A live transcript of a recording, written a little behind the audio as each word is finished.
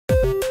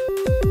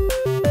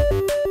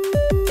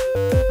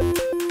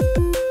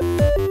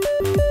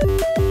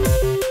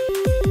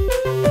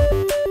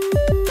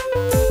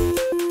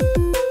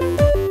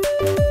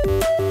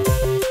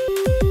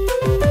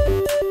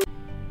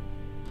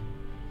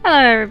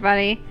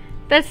everybody,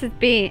 this is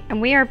B, and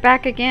we are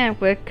back again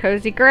with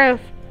Cozy Grove.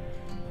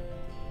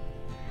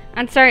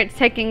 I'm sorry it's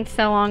taking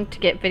so long to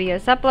get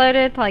videos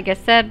uploaded. Like I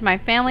said, my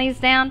family's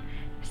down,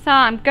 so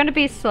I'm gonna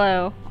be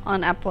slow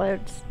on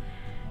uploads.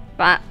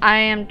 But I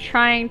am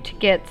trying to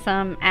get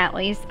some at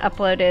least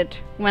uploaded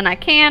when I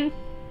can.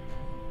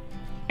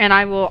 And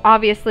I will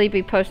obviously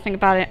be posting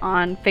about it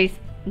on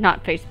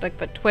not Facebook,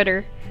 but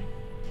Twitter.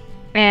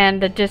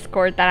 And the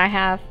Discord that I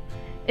have.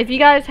 If you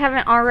guys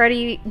haven't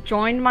already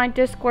joined my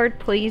Discord,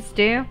 please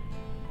do.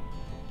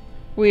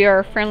 We are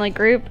a friendly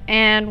group,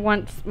 and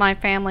once my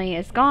family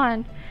is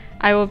gone,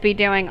 I will be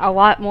doing a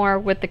lot more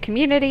with the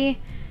community.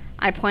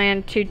 I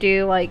plan to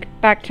do like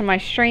back to my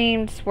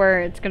streams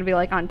where it's going to be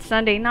like on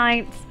Sunday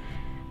nights,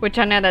 which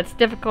I know that's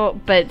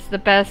difficult, but it's the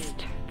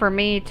best for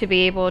me to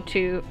be able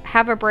to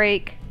have a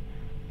break,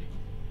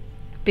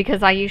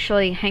 because I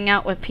usually hang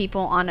out with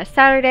people on a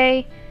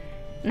Saturday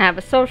and have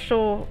a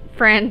social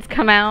friends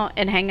come out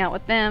and hang out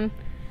with them,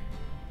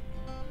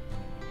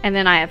 and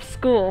then I have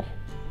school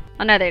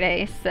another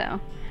day. So,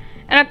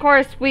 and of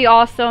course we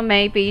also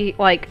may be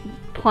like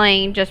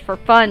playing just for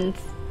fun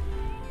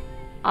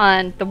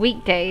on the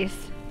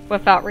weekdays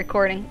without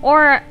recording,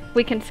 or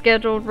we can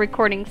schedule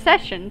recording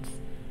sessions,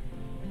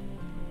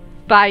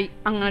 but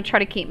I'm gonna try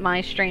to keep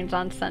my streams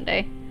on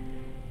Sunday.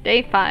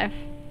 Day 5.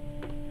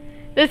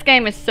 This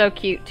game is so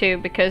cute too,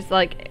 because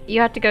like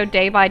you have to go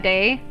day by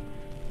day.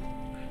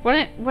 What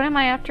am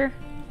I after?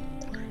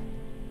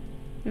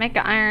 Make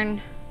an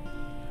iron.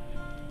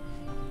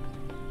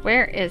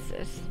 Where is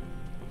this?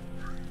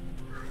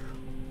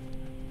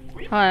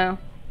 Hello.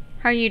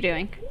 How are you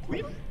doing?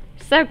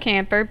 So,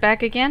 camper,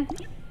 back again?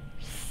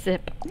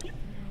 Sip.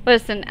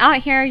 Listen,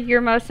 out here,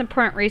 your most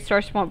important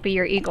resource won't be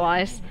your eagle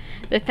eyes.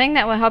 The thing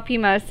that will help you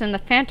most in the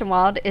Phantom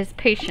Wild is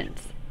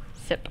patience.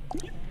 Sip.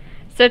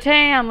 So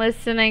today I'm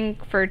listening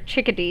for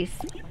chickadees.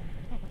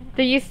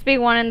 There used to be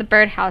one in the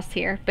birdhouse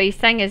here, but he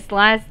sang his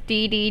last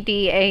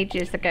DDD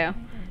ages ago.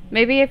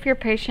 Maybe if you're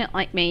patient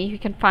like me, you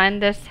can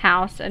find this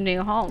house a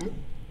new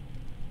home.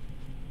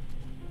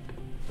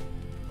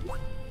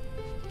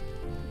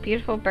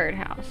 Beautiful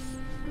birdhouse.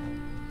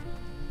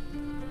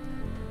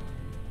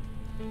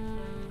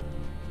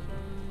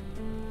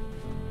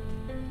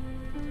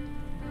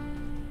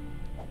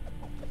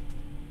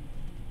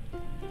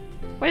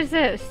 What is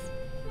this?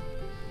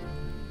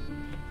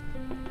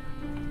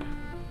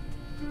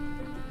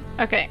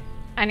 Okay,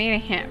 I need a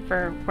hint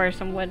for where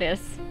some wood is.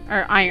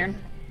 Or iron.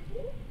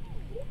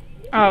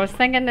 Oh, I was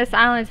thinking this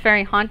island is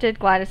very haunted.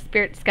 Glad a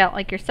spirit scout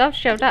like yourself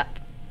showed up.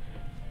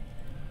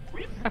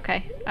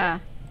 Okay,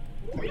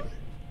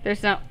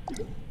 there's no...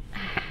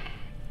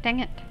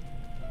 Dang it.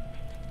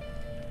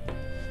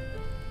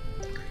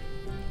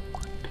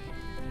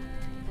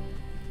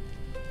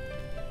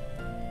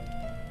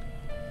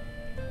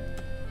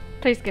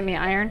 Please give me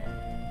iron.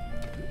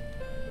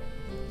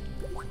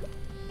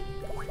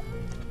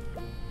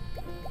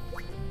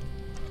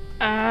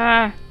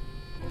 My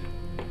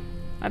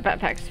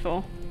backpack's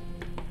full.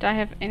 Do I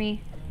have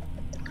any?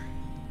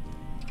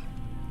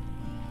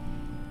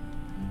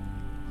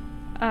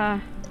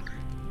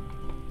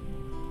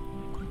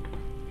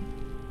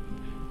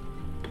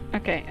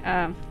 Okay,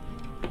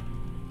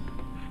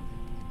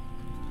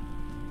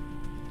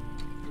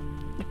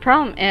 the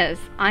problem is,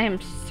 I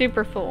am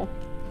super full.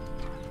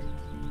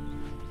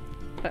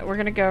 But we're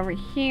gonna go over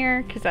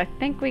here, because I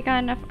think we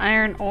got enough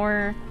iron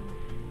ore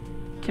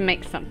to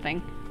make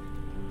something.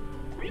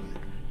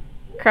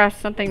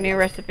 Craft something new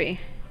recipe.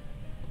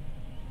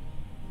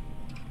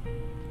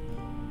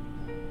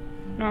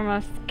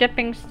 Normal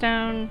skipping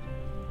stone.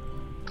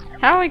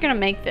 How are we gonna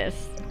make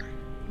this?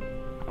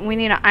 We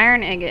need an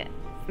iron ingot.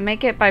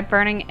 Make it by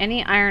burning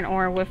any iron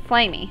ore with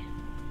flamey.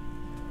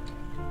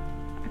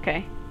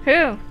 Okay.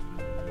 Who?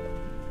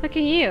 Look at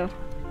you.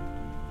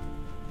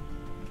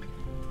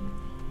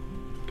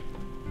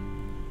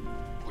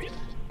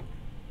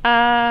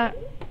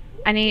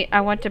 I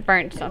want to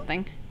burn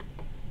something.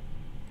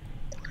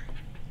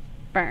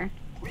 Burn.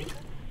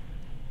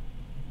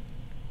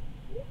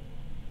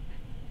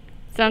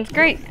 Sounds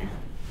great.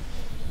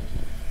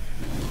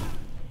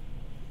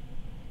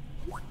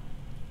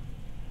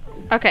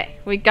 Okay,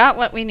 we got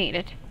what we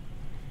needed.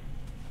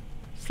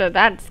 So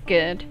that's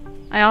good.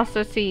 I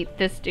also see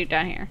this dude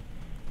down here.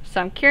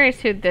 So I'm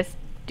curious who this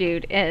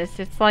dude is.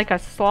 It's like a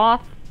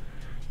sloth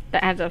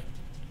that has a...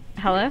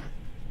 Hello?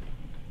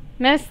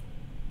 Miss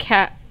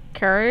Karus?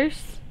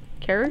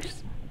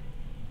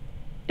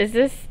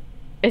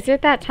 Is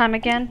it that time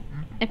again?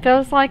 It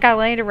feels like I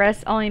lay to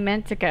rest only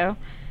minutes ago.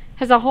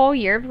 Has a whole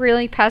year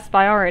really passed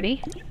by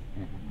already?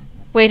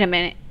 Wait a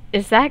minute.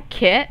 Is that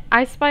Kit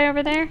I spy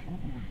over there?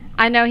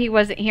 I know he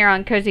wasn't here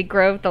on Cozy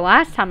Grove the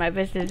last time I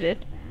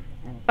visited.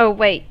 Oh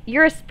wait,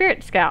 you're a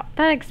spirit scout.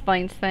 That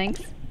explains things.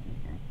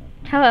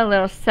 Hello,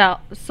 little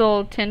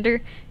soul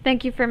tender.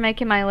 Thank you for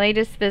making my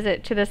latest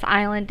visit to this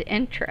island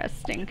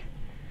interesting.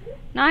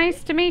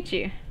 Nice to meet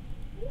you.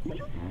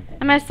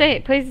 I must say,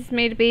 it pleases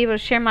me to be able to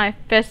share my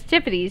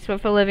festivities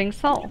with a living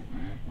soul.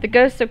 The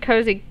ghosts of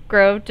Cozy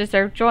Grove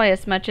deserve joy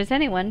as much as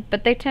anyone,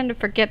 but they tend to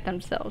forget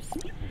themselves.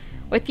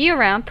 With you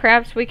around,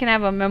 perhaps we can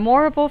have a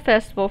memorable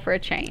festival for a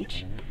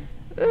change.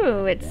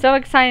 Ooh, it's so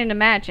exciting to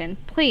imagine.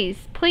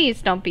 Please,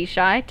 please don't be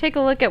shy. Take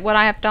a look at what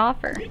I have to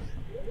offer.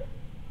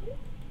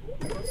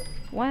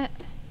 What?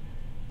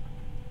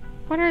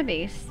 What are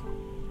these?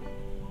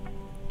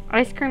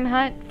 Ice cream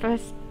hut?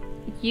 First,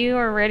 you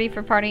are ready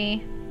for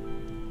party?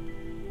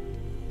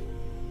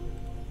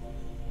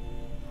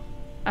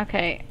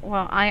 Okay,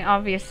 well, I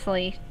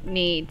obviously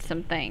need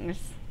some things.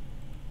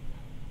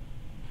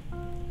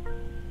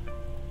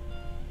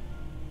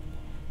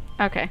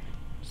 Okay,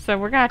 so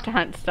we're gonna have to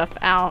hunt stuff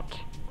out.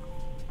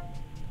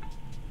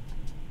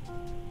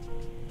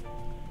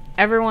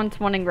 Everyone's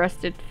wanting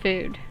roasted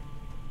food.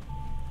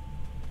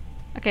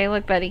 Okay,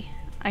 look, buddy.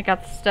 I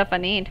got the stuff I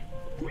need.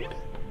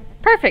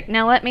 Perfect,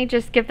 now let me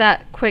just give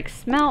that quick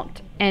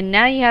smelt, and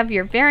now you have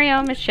your very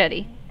own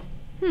machete.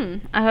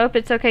 I hope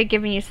it's okay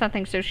giving you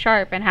something so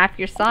sharp and half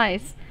your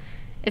size.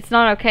 It's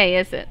not okay,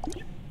 is it?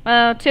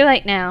 Well, too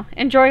late now.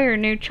 Enjoy your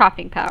new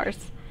chopping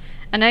powers.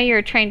 I know you're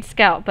a trained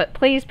scout, but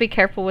please be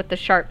careful with the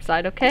sharp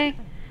side, okay?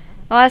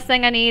 The last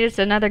thing I need is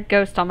another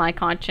ghost on my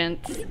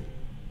conscience.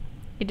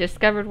 You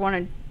discovered one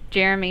of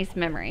Jeremy's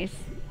memories.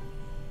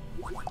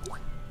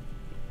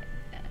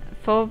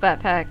 Full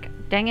backpack.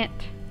 Dang it.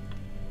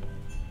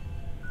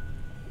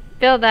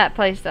 Fill that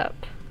place up.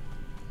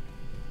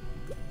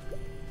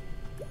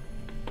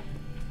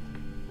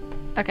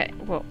 Okay,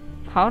 well,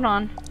 hold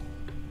on.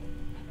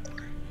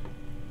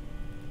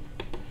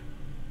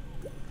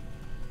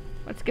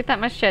 Let's get that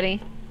machete.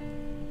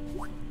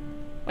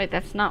 Wait,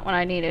 that's not what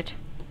I needed.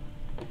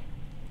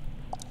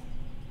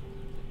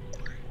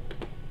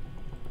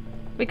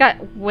 We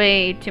got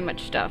way too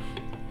much stuff.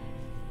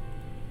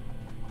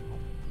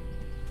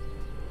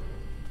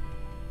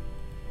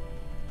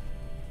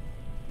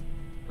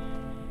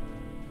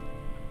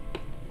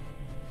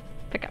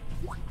 Pick up.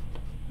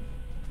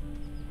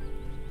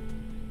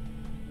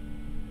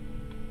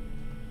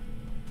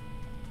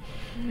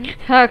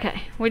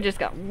 Okay, we just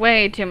got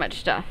way too much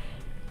stuff.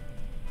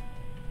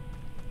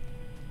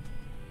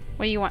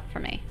 What do you want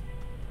from me?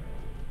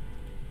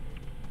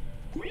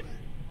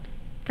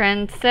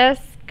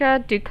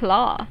 Francesca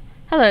Duclaw.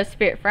 Hello,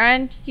 spirit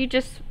friend. You're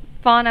just the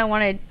fauna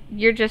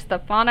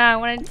I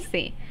wanted to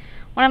see.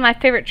 One of my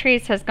favorite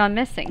trees has gone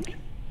missing.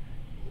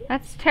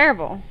 That's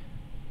terrible.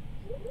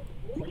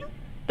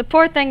 The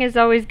poor thing is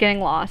always getting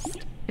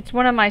lost. It's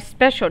one of my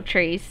special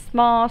trees.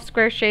 Small,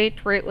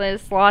 square-shaped,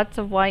 rootless, lots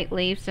of white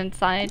leaves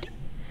inside.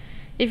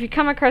 If you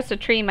come across a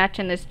tree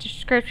matching this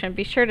description,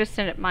 be sure to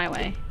send it my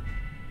way.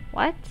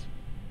 What?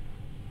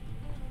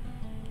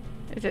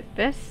 Is it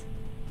this?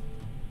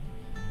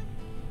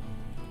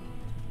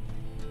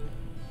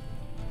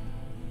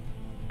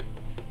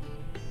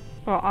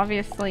 Well,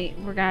 obviously,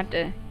 we're gonna have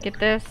to get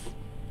this.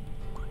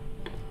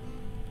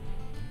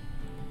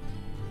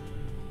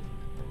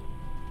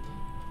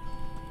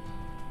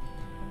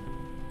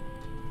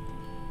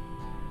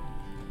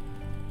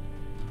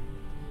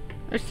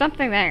 There's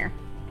something there.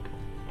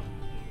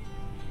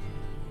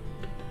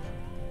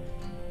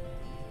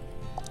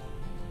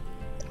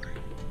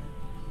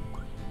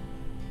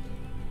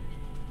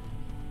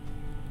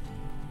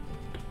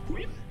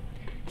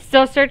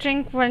 Still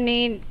searching for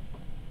need.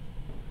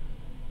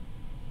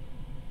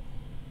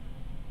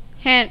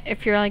 Hint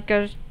if you're like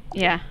goes.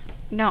 Yeah.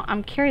 No,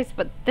 I'm curious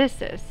what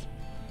this is.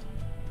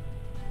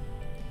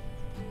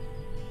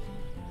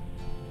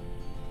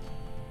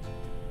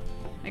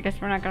 I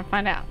guess we're not gonna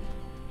find out.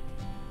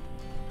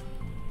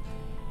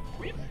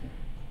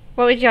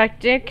 What would you like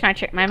to do? Can I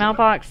check my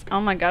mailbox?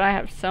 Oh my god, I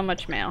have so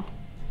much mail.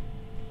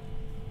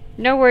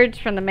 No words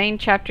from the main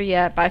chapter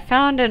yet, but I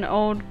found an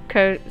old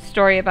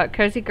story about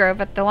Cozy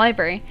Grove at the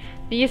library.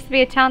 There used to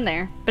be a town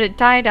there, but it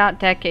died out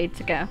decades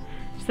ago.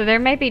 So there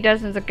may be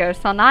dozens of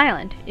ghosts on the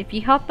island. If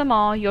you help them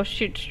all, you'll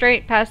shoot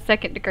straight past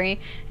second degree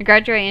and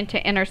graduate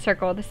into inner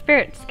circle of the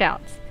Spirit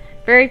Scouts.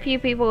 Very few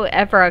people will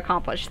ever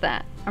accomplish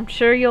that. I'm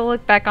sure you'll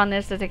look back on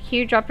this as a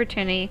huge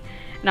opportunity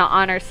and I'll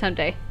honor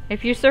someday.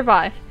 If you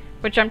survive.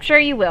 Which I'm sure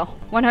you will.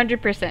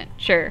 100%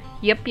 sure.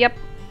 Yep.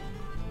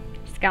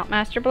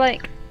 Scoutmaster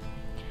Blake.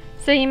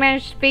 So you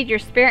managed to feed your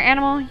spirit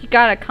animal? You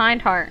got a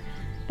kind heart.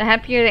 The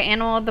happier the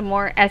animal, the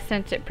more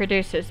essence it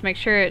produces. Make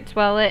sure it's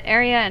well-lit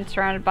area and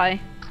surrounded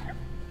by...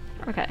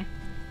 Okay.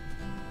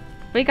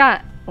 We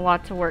got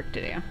lots of work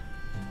to do.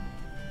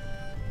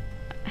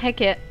 Hey,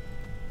 Kit.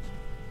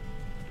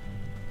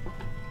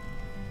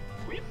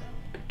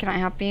 Can I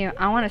help you?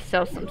 I want to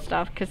sell some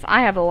stuff because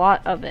I have a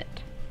lot of it.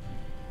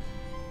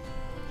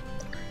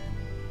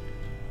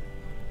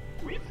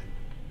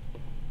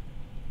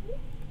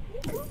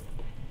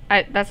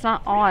 That's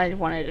not all I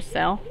wanted to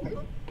sell.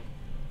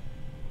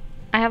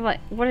 I have like,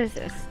 what is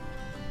this?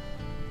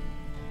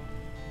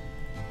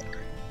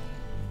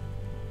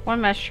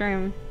 One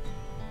mushroom.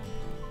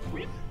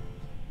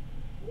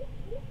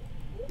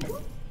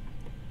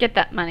 Get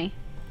that money.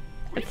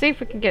 Let's see if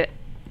we can get it.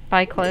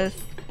 Buy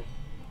clothes.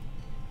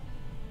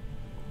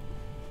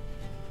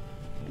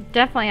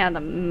 Definitely have the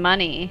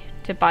money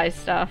to buy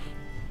stuff.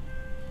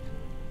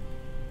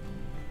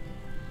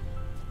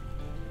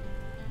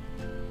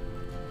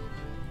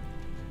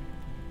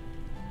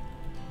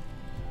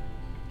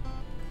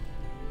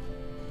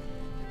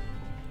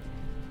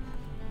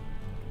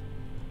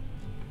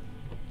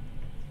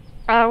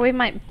 We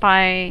might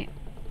buy...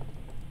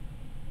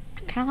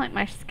 I kind of like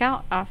my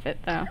scout outfit,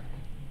 though.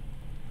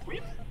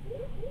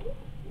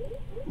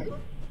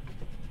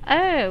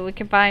 Oh, we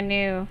can buy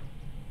new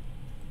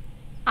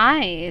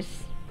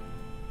eyes.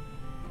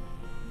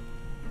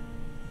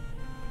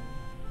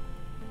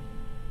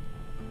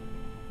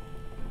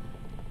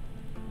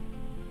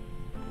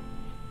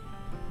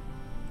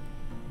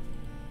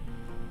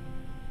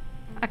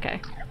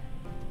 Okay.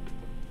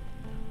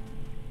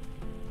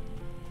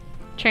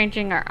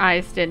 Changing our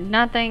eyes did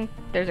nothing.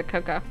 There's a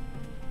Coco.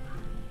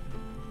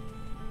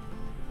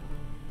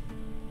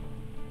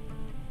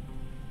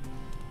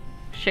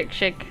 Shake,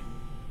 shake.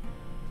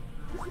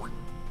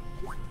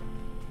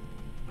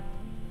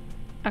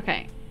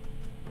 Okay.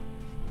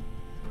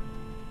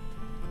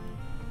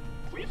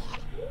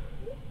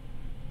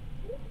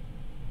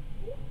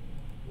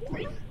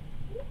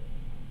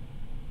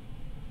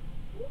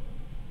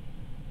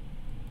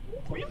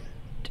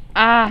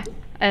 Ah,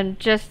 I'm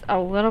just a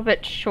little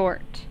bit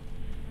short.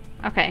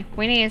 Okay,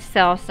 we need to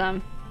sell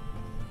some.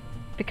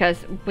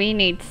 Because we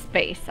need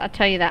space, I'll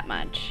tell you that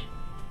much.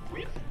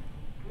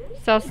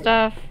 Sell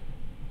stuff.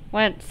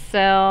 Let's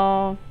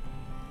sell...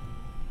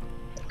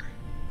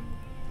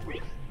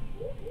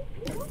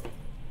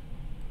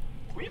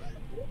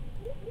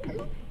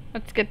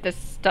 Let's get this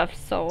stuff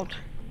sold.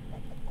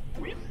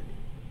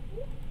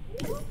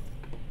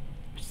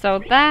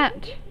 So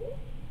that...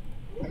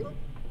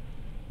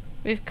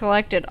 We've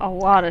collected a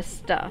lot of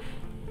stuff.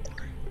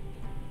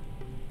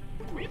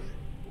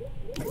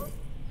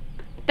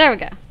 There we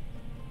go.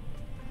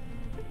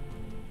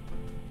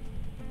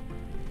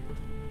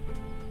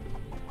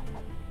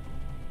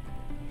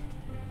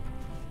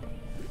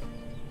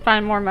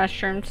 Find more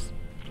mushrooms.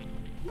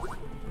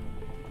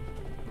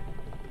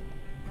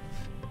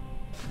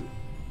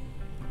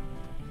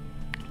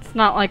 It's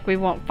not like we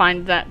won't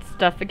find that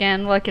stuff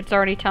again. Look, it's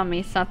already telling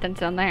me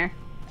something's in there.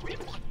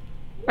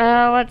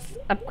 Let's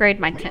upgrade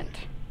my tent.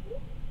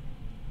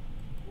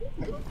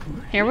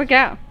 Here we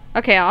go.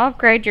 Okay, I'll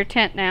upgrade your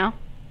tent now.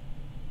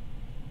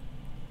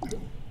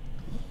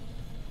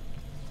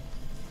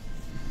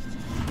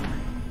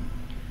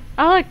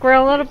 Oh look, we're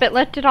a little bit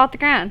lifted off the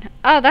ground.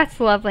 Oh, that's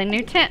a lovely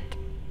new tent.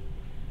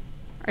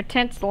 Our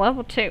tent's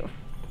level 2.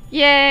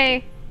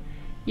 Yay!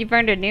 You've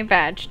earned a new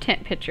badge.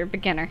 Tent pitcher,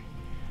 beginner.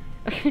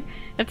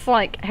 It's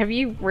like, have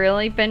you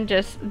really been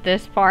just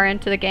this far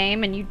into the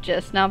game and you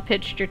just now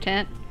pitched your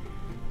tent?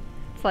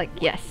 It's like,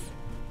 yes.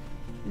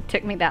 It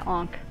took me that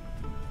long.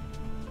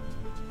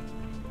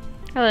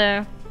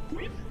 Hello.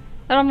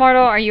 Little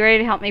mortal, are you ready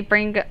to help me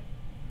bring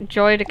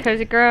joy to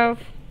Cozy Grove?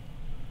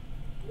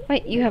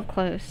 Wait, you have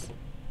clothes.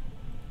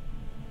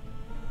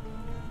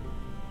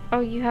 Oh,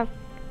 you have...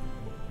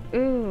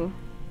 Ooh.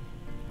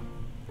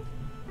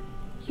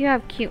 You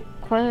have cute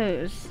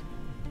clothes.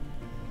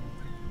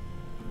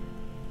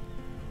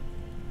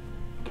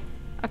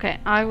 Okay,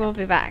 I will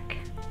be back.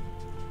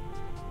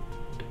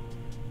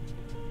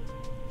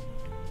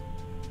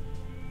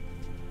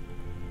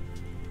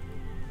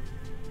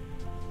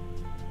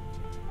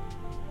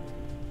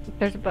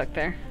 There's a book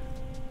there.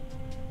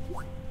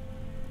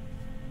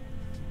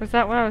 Was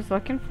that what I was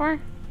looking for?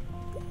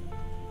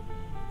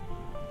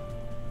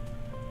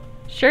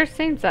 Sure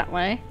seems that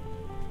way.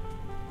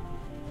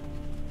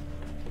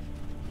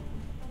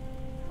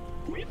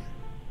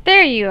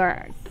 There you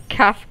are,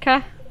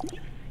 Kafka.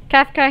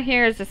 Kafka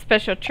here is a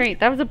special treat.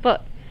 That was a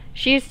book.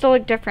 She used to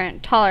look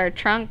different. Taller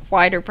trunk,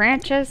 wider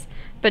branches,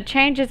 but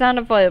change is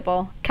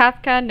unavoidable.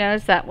 Kafka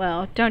knows that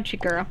well, don't you,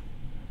 girl?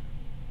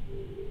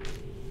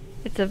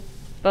 It's a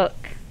book.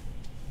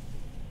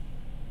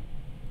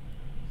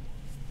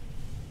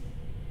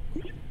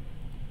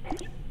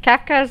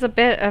 Kafka is a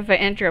bit of an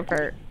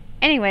introvert.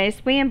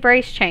 Anyways, we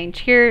embrace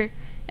change here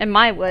in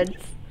my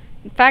woods.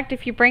 In fact,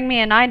 if you bring me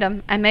an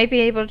item, I may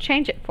be able to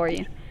change it for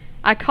you.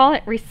 I call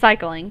it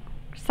recycling.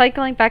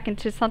 Recycling back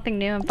into something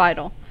new and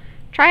vital.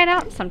 Try it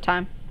out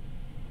sometime.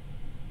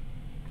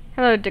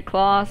 Hello,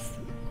 DeClaws.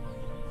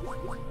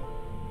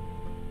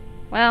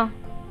 Well,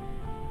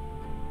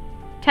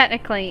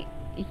 technically,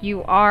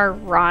 you are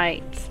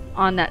right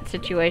on that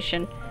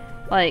situation.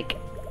 Like,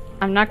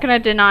 I'm not gonna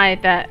deny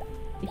that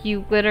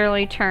you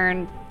literally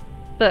turn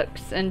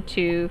books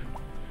into...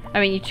 I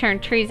mean, you turn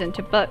trees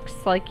into books,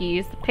 like you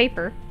use the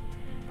paper.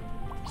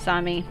 So,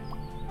 I mean...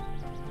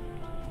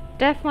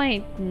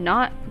 Definitely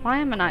not... Why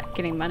am I not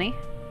getting money?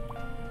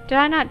 Did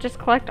I not just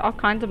collect all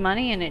kinds of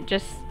money and it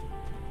just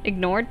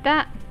ignored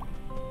that?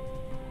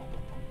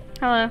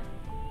 Hello.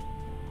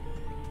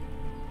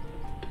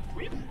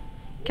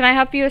 Can I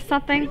help you with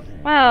something?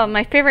 Well,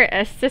 my favorite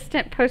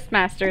assistant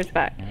postmaster is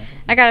back.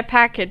 I got a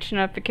package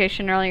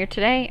notification earlier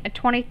today, a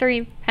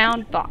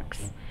 23-pound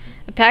box.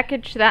 A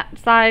package that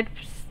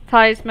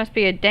size must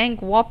be a dang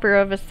whopper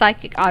of a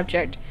psychic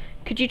object.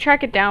 Could you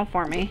track it down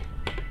for me?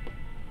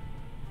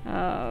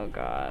 Oh,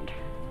 God.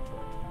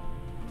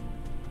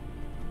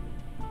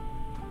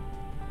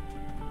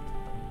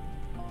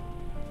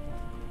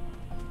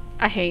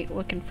 I hate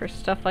looking for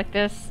stuff like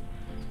this,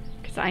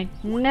 because I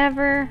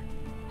never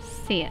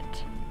see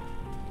it.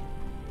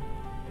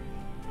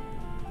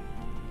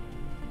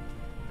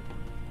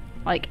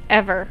 Like,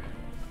 ever.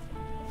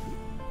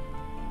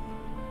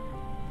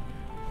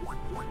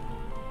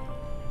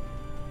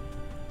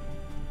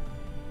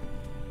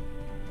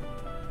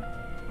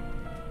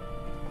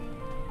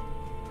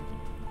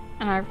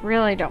 And I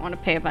really don't want to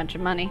pay a bunch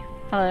of money.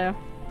 Hello.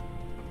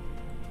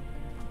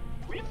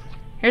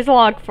 Here's a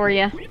log for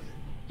you.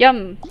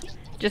 Yum!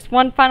 Just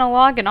one final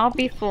log and I'll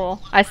be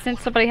full. I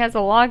sense somebody has a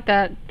log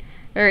that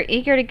they're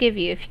eager to give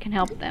you if you can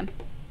help them.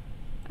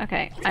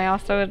 Okay, I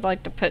also would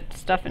like to put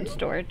stuff in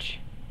storage.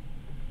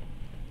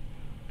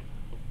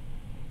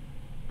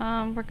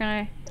 We're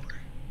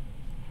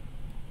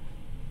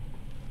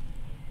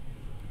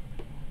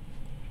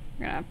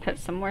gonna put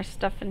some more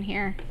stuff in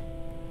here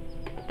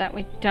that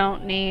we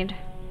don't need.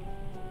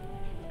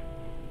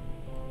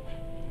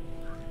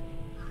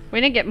 We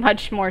didn't get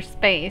much more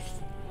space.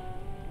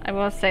 I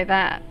will say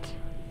that.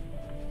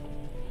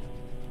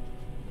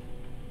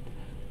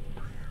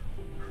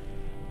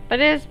 But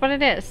it is what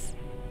it is.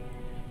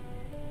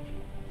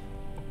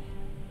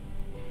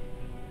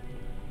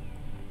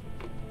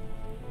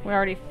 We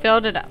already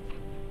filled it up.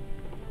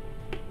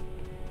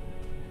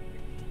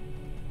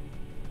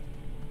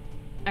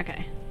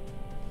 Okay.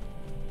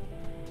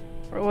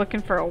 We're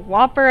looking for a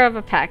whopper of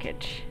a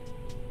package.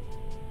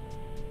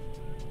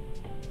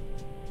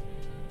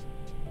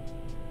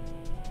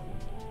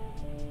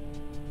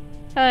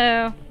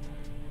 Hello.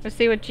 Let's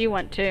see what you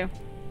want to.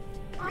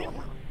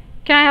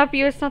 Can I help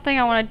you with something?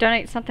 I want to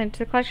donate something to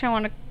the collection. I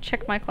want to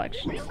check my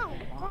collections.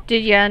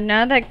 Did you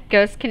know that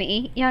ghosts can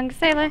eat, young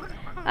sailor?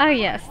 Oh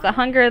yes, the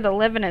hunger of the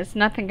living is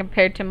nothing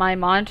compared to my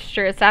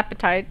monstrous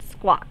appetite.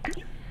 Squawk.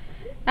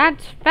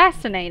 That's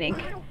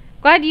fascinating.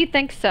 Glad you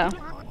think so.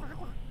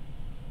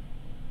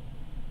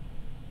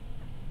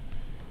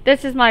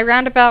 This is my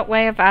roundabout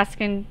way of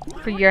asking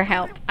for your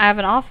help. I have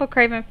an awful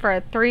craving for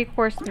a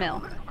 3-course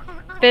meal.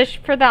 Fish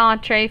for the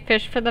entree,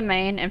 fish for the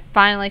main, and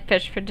finally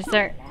fish for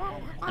dessert.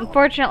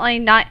 Unfortunately,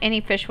 not any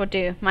fish will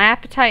do. My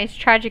appetite is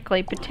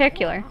tragically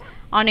particular.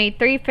 I'll need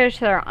 3 fish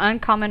that are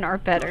uncommon or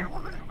better.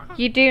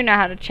 You do know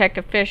how to check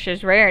a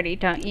fish's rarity,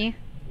 don't you?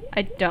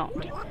 I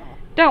don't.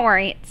 Don't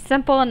worry, it's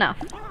simple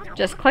enough.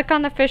 Just click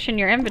on the fish in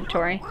your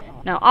inventory.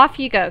 Now off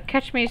you go.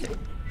 Catch me.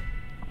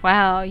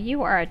 Wow,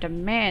 you are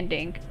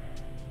demanding.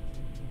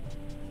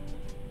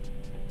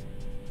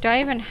 Do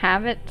I even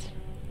have it?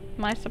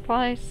 My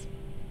supplies?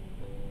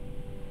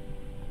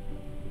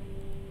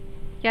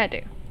 Yeah, I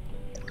do.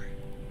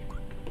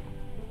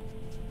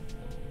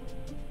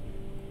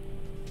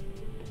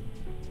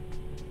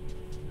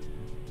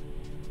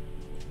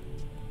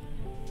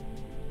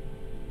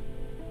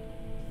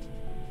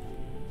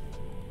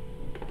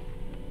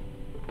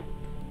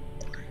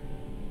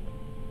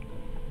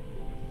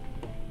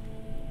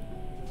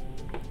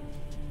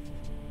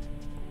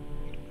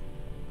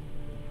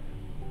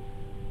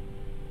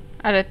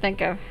 I had to think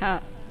of how...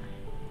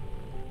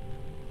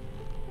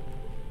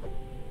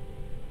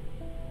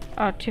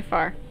 Oh, too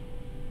far.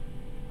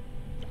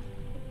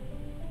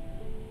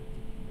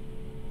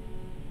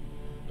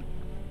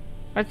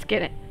 Let's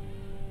get it.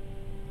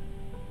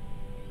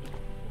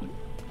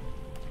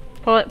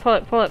 Pull it, pull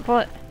it, pull it, pull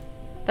it.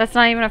 That's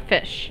not even a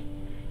fish.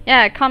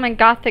 Yeah, a common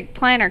gothic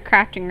planner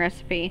crafting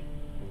recipe.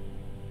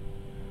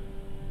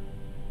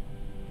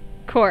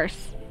 Of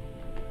course.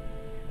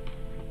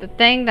 The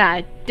thing that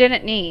I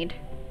didn't need.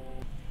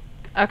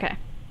 Okay.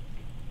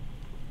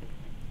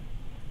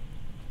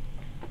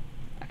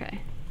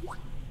 Okay.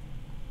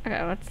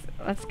 Okay,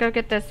 let's go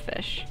get this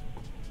fish.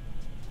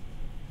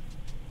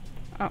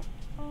 Oh.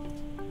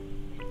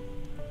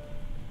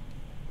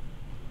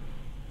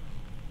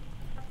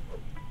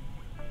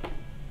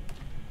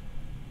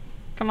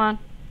 Come on.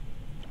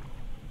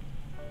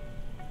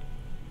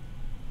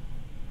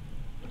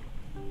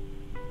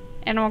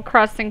 Animal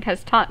Crossing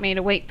has taught me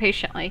to wait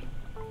patiently.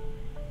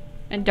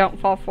 And don't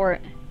fall for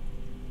it.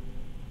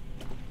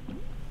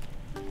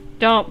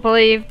 Don't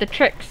believe the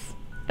tricks.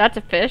 That's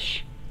a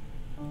fish.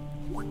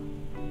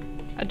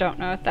 I don't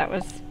know if that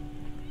was...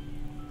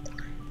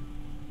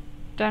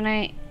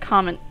 Donate,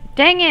 comment.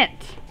 Dang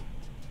it!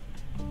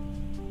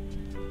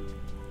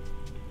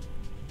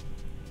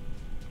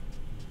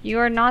 You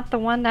are not the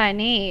one that I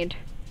need.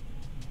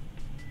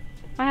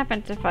 What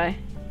happens if I...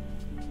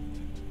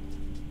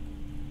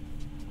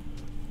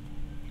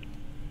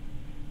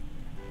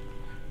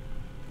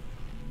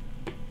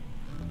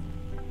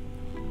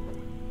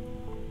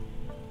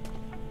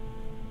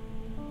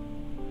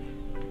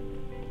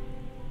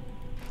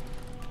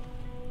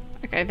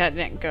 Okay, that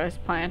didn't go as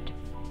planned.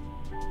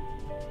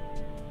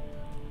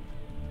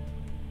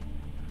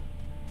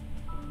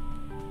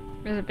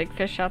 There's a big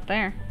fish out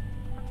there.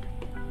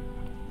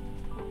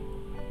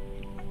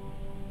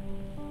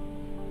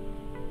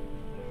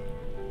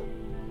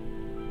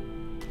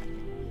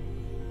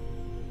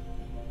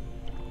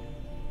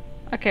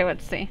 Okay,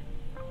 let's see.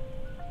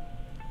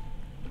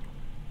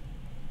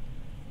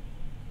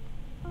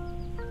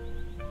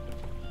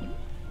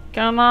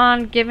 Come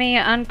on, give me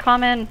an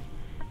uncommon.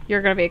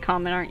 You're gonna be a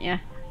common, aren't you?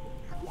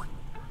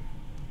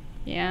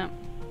 Yeah.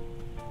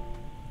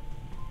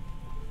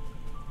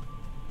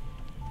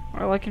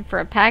 We're looking for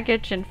a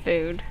package and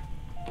food.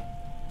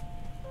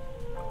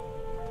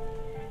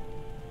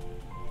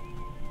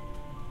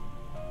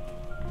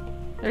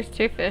 There's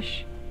 2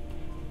 fish.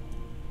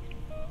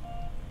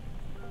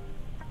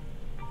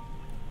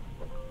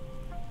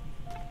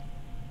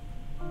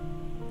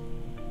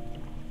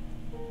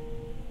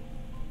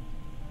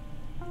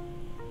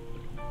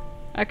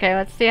 Okay,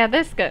 let's see how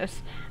this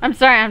goes. I'm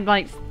sorry, I'm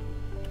like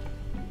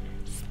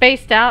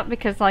spaced out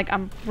because like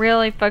I'm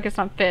really focused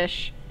on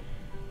fish.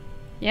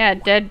 Yeah,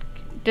 dead.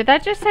 Did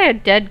that just say a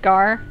dead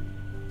gar?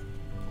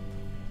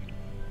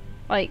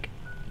 Like,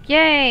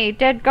 yay,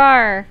 dead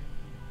gar.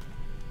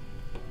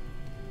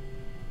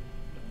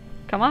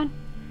 Come on.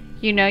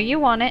 You know you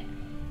want it.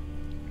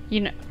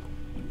 You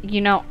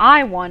know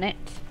I want it.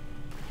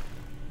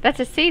 That's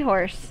a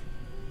seahorse.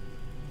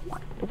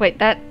 Wait,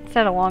 that's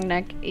a long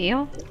neck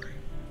eel?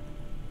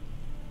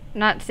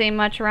 Not seeing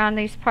much around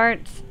these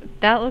parts.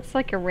 That looks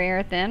like a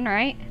rare then,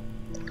 right?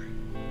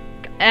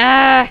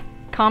 Ah!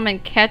 Common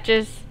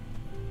catches.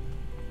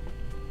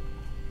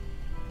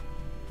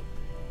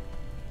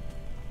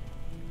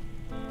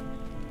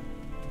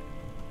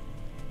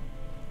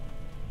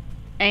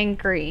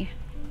 Angry.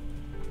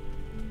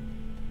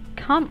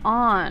 Come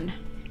on.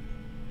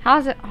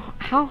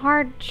 How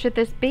hard should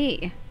this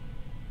be?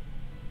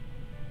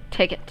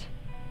 Take it.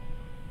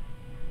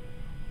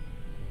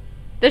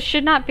 This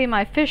should not be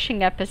my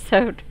fishing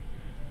episode.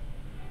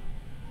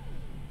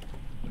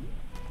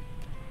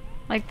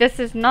 Like, this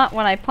is not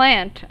what I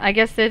planned. I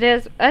guess it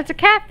is. It's a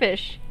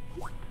catfish.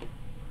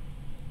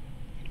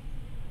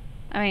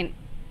 I mean,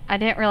 I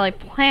didn't really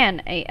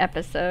plan a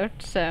episode,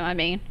 so I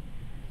mean,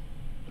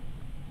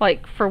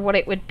 like, for what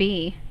it would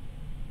be.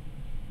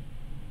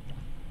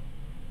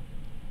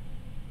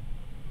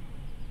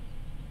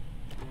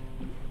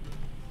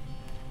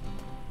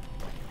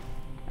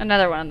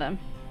 Another one of them.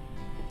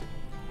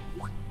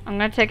 I'm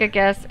gonna take a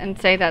guess and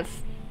say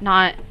that's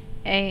not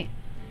any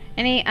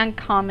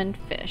uncommon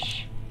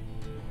fish.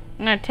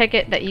 I'm gonna take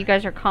it that you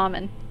guys are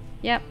common.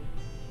 Yep.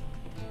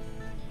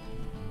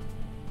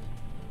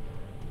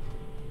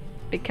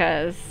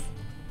 Because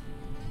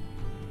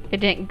it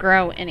didn't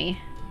grow any.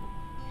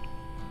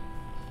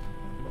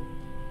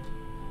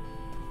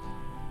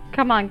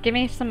 Come on, give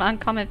me some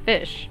uncommon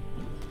fish.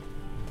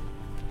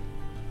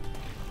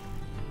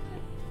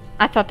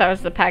 I thought that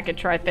was the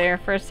package right there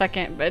for a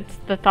second, but it's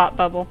the thought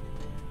bubble.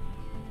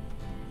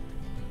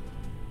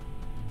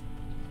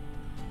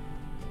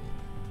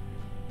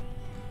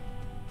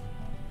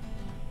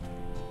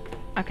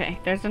 Okay,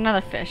 there's another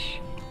fish.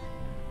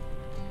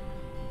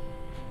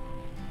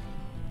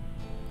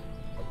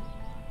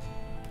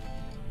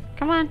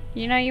 Come on,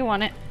 you know you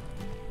want it.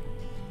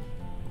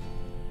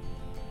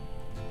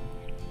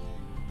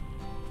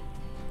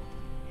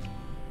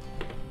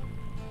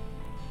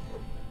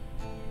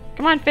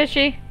 Come on,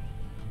 fishy.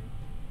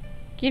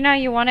 You know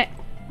you want it.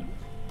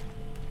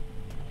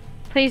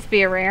 Please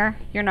be a rare.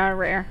 You're not a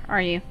rare,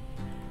 are you?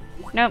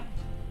 Nope.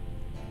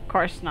 Of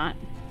course not.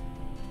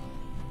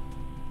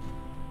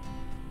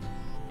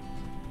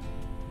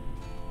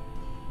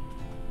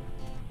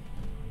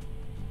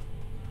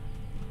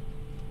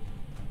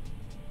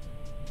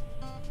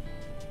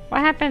 What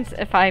happens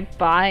if I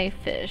buy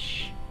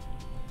fish?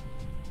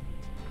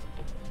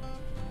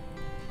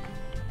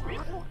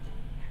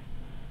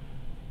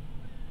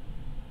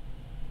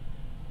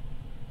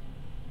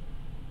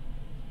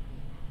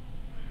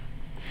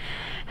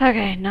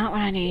 Okay, not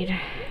what I need.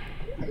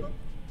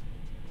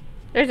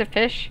 There's a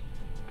fish.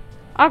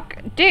 Oh,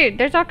 dude,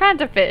 there's all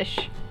kinds of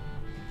fish.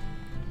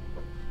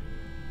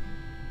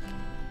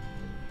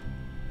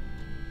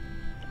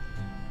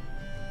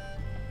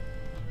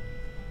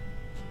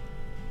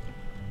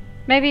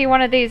 Maybe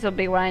one of these will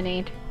be what I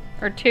need.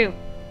 Or 2.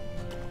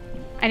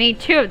 I need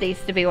 2 of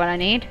these to be what I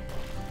need.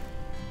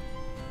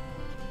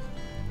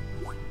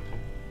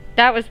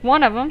 That was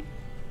one of them.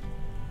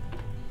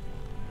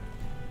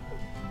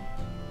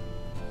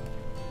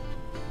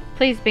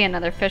 Please be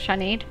another fish I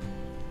need.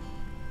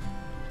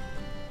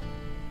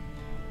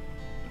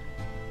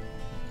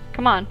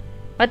 Come on.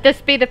 Let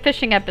this be the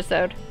fishing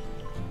episode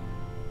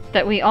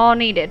that we all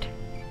needed.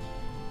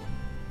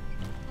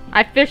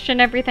 I fished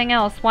and everything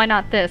else. Why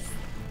not this?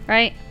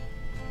 Right?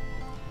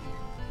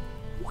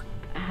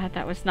 Ah,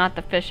 that was not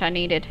the fish I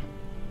needed.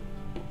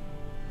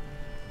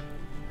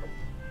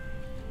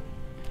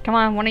 Come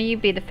on, one of you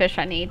be the fish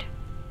I need.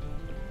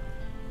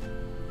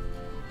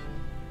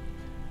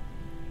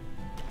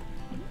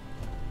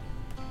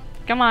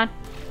 Come on.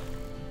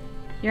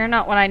 You're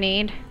not what I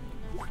need.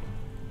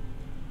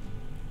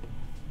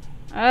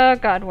 Oh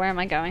god, where am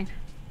I going?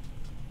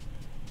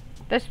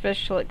 This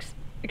fish looks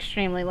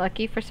extremely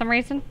lucky for some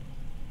reason.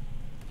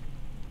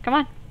 Come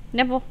on,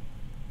 nibble.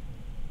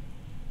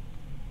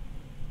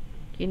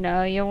 You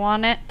know you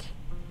want it.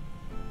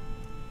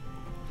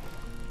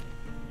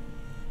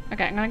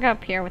 Okay, I'm gonna go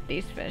up here with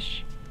these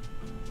fish.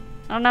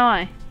 I don't know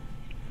why.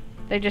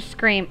 They just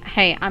scream,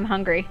 hey, I'm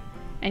hungry,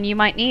 and you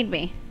might need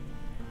me.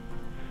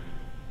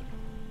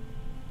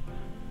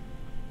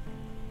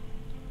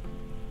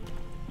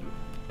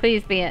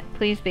 Please be it.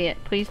 Please be it.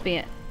 Please be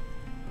it.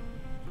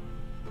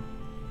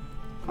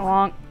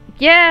 along.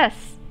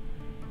 Yes!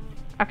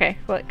 Okay,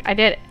 look, I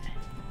did it.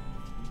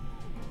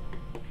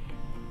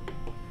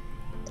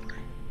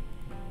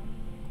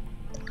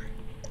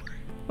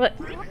 Look.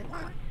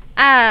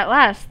 Ah, at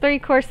last,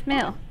 3-course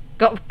meal.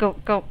 Go, go,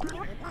 go.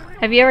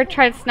 Have you ever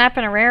tried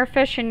snapping a rare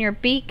fish in your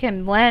beak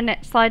and letting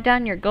it slide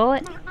down your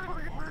gullet?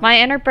 My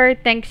inner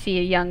bird thanks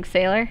you, young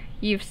sailor.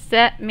 You've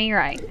set me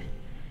right.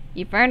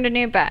 You've earned a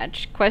new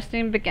badge,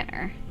 questing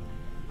beginner.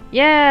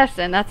 Yes,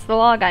 and that's the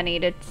log I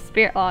needed.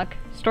 Spirit log.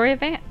 Story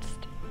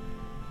advanced.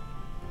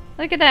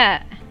 Look at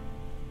that.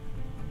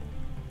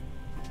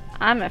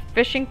 I'm a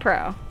fishing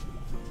pro.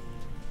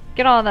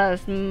 Get all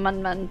those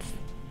mun-muns.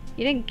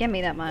 You didn't give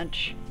me that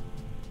much.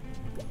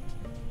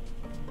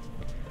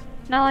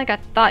 Not like I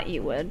thought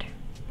you would.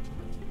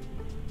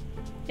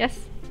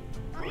 Yes?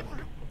 Oh,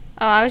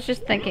 I was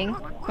just thinking.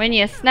 When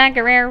you snag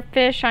a rare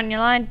fish on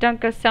your line,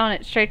 don't go selling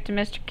it straight to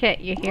Mr. Kit,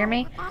 you hear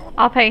me?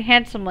 I'll pay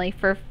handsomely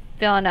for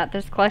filling out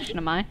this collection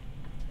of mine.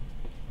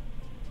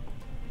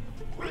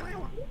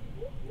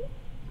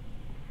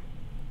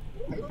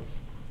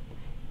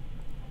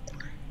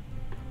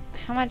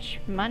 How much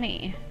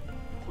money?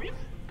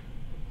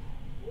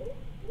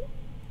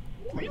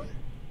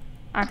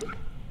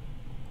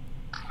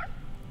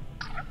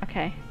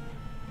 Okay.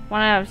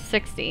 1 out of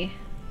 60.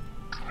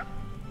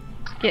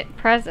 Get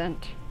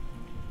present.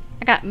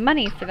 I got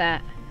money for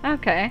that.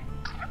 Okay.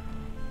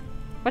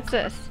 What's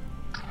this?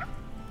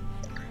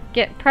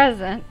 Get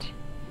present.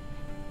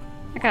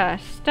 I got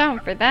a stone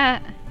for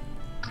that.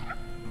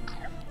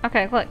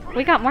 Okay, look.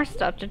 We got more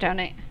stuff to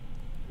donate.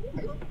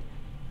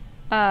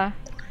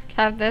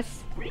 Have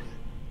this.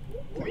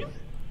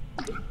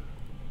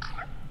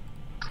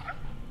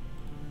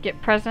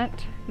 Get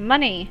present.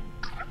 Money.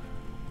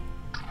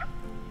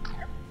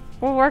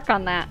 We'll work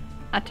on that.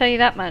 I'll tell you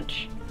that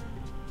much.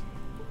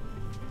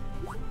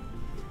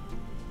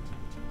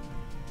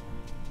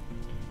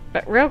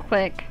 But real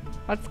quick,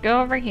 let's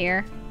go over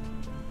here.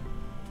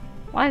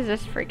 Why is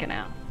this freaking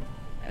out?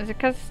 Is it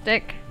because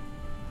stick?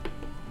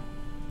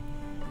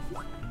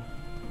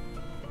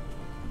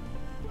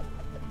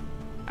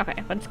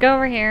 Okay, let's go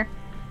over here.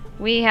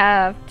 We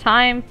have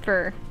time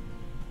to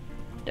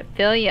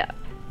fill you up.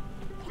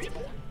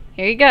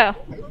 Here you go.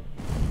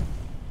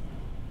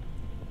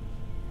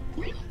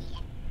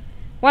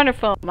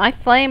 Wonderful. My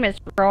flame is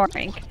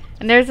roaring,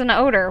 and there's an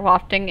odor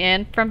wafting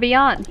in from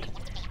beyond.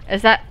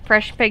 Is that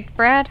fresh baked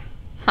bread?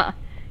 Huh.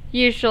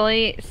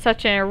 Usually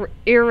such an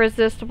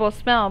irresistible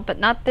smell, but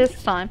not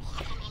this time.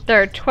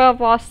 There are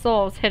 12 lost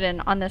souls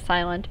hidden on this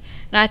island,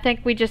 and I think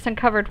we just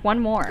uncovered one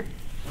more.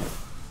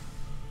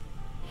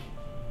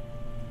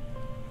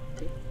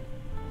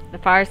 The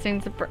fire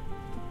seems to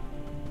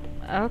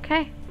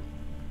okay.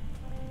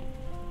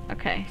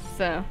 Okay,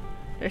 so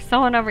there's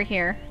someone over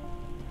here.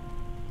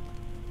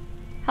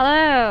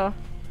 Hello!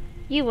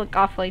 You look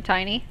awfully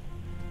tiny.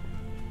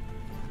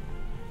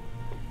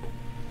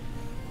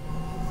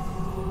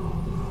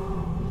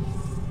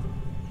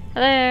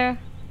 Hello.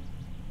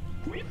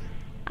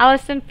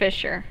 Allison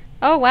Fisher.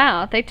 Oh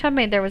wow, they told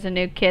me there was a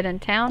new kid in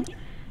town,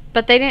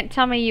 but they didn't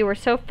tell me you were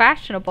so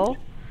fashionable.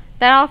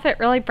 That outfit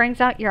really brings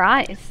out your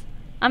eyes.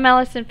 I'm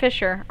Allison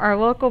Fisher, our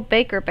local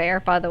baker bear,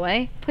 by the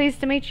way. Pleased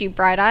to meet you,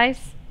 Bright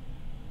Eyes.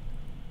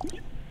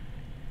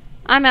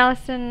 I'm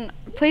Allison.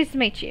 Pleased to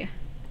meet you.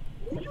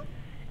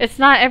 It's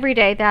not every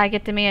day that I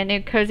get to meet a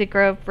new Cozy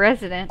Grove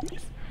resident.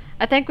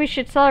 I think we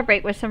should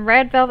celebrate with some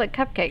red velvet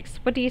cupcakes.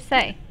 What do you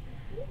say?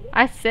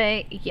 I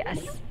say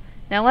yes.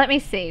 Now let me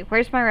see.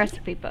 Where's my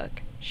recipe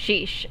book?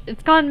 Sheesh.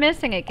 It's gone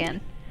missing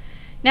again.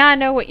 Now I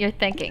know what you're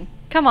thinking.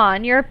 Come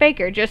on, you're a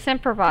baker. Just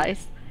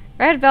improvise.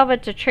 Red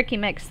velvet's a tricky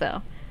mix,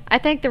 though. I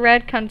think the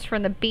red comes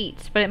from the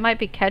beets, but it might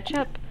be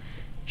ketchup.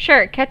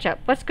 Sure, ketchup.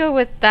 Let's go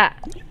with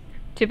that.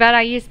 Too bad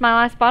I used my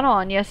last bottle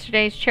on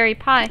yesterday's cherry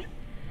pie.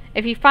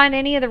 If you find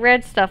any of the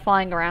red stuff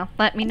lying around,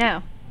 let me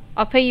know.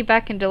 I'll pay you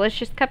back in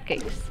delicious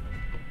cupcakes.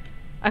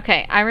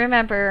 Okay, I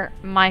remember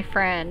my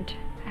friend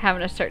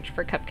having a search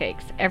for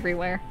cupcakes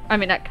everywhere. I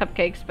mean, not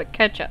cupcakes, but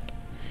ketchup.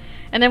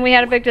 And then we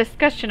had a big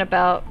discussion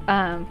about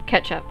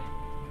ketchup.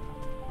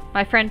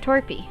 My friend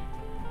Torpy.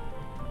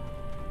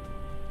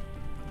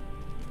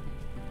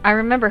 I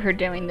remember her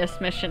doing this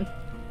mission.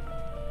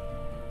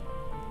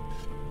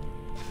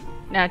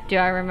 Now, do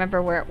I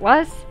remember where it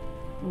was?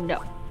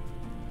 No.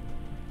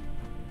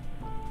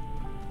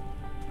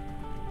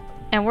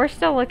 And we're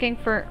still looking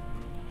for...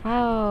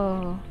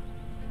 Whoa.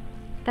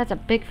 That's a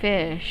big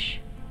fish.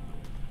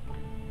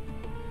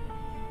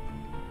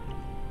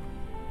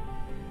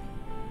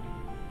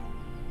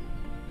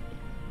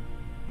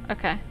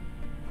 Okay.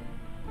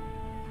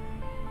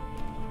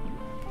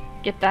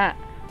 Get that.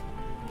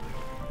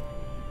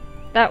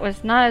 That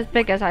was not as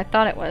big as I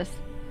thought it was.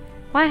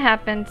 What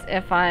happens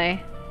if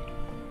I...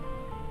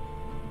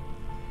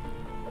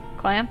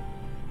 Clam?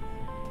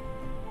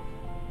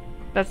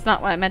 That's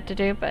not what I meant to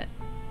do, but...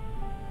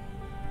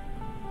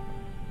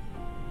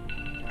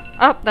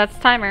 Oh, that's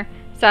timer.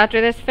 So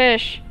after this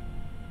fish...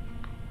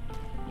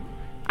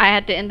 I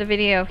had to end the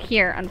video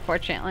here,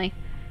 unfortunately.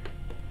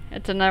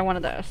 It's another one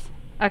of those.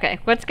 Okay,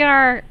 let's get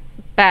our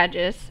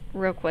badges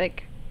real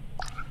quick.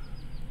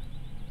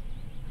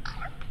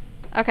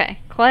 Okay,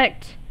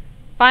 collect.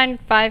 Find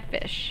 5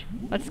 fish.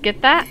 Let's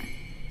get that.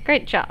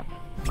 Great job.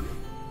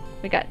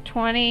 We got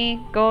 20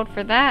 gold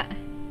for that.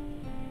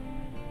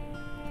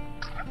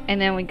 And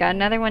then we got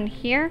another one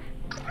here.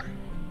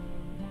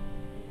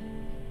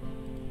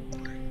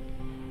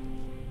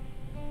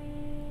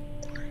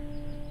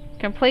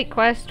 Complete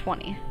quest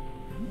 20.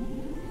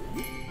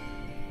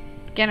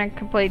 Gonna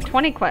complete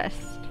 20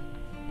 quests.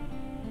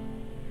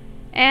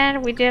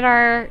 And we did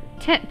our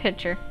tent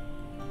picture.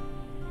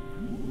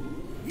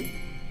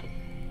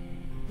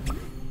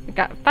 We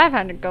got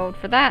 500 gold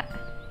for that.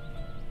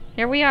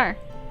 Here we are.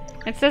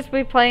 It says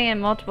we play in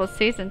multiple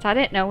seasons. I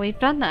didn't know we've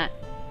done that.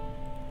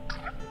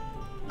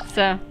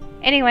 So,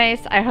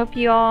 anyways, I hope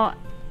you all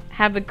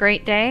have a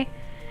great day.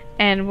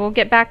 And we'll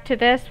get back to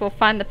this. We'll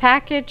find the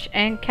package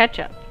and catch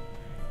up.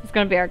 It's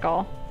going to be our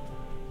goal.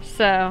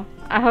 So,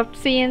 I hope to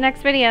see you in the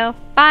next video.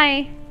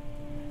 Bye!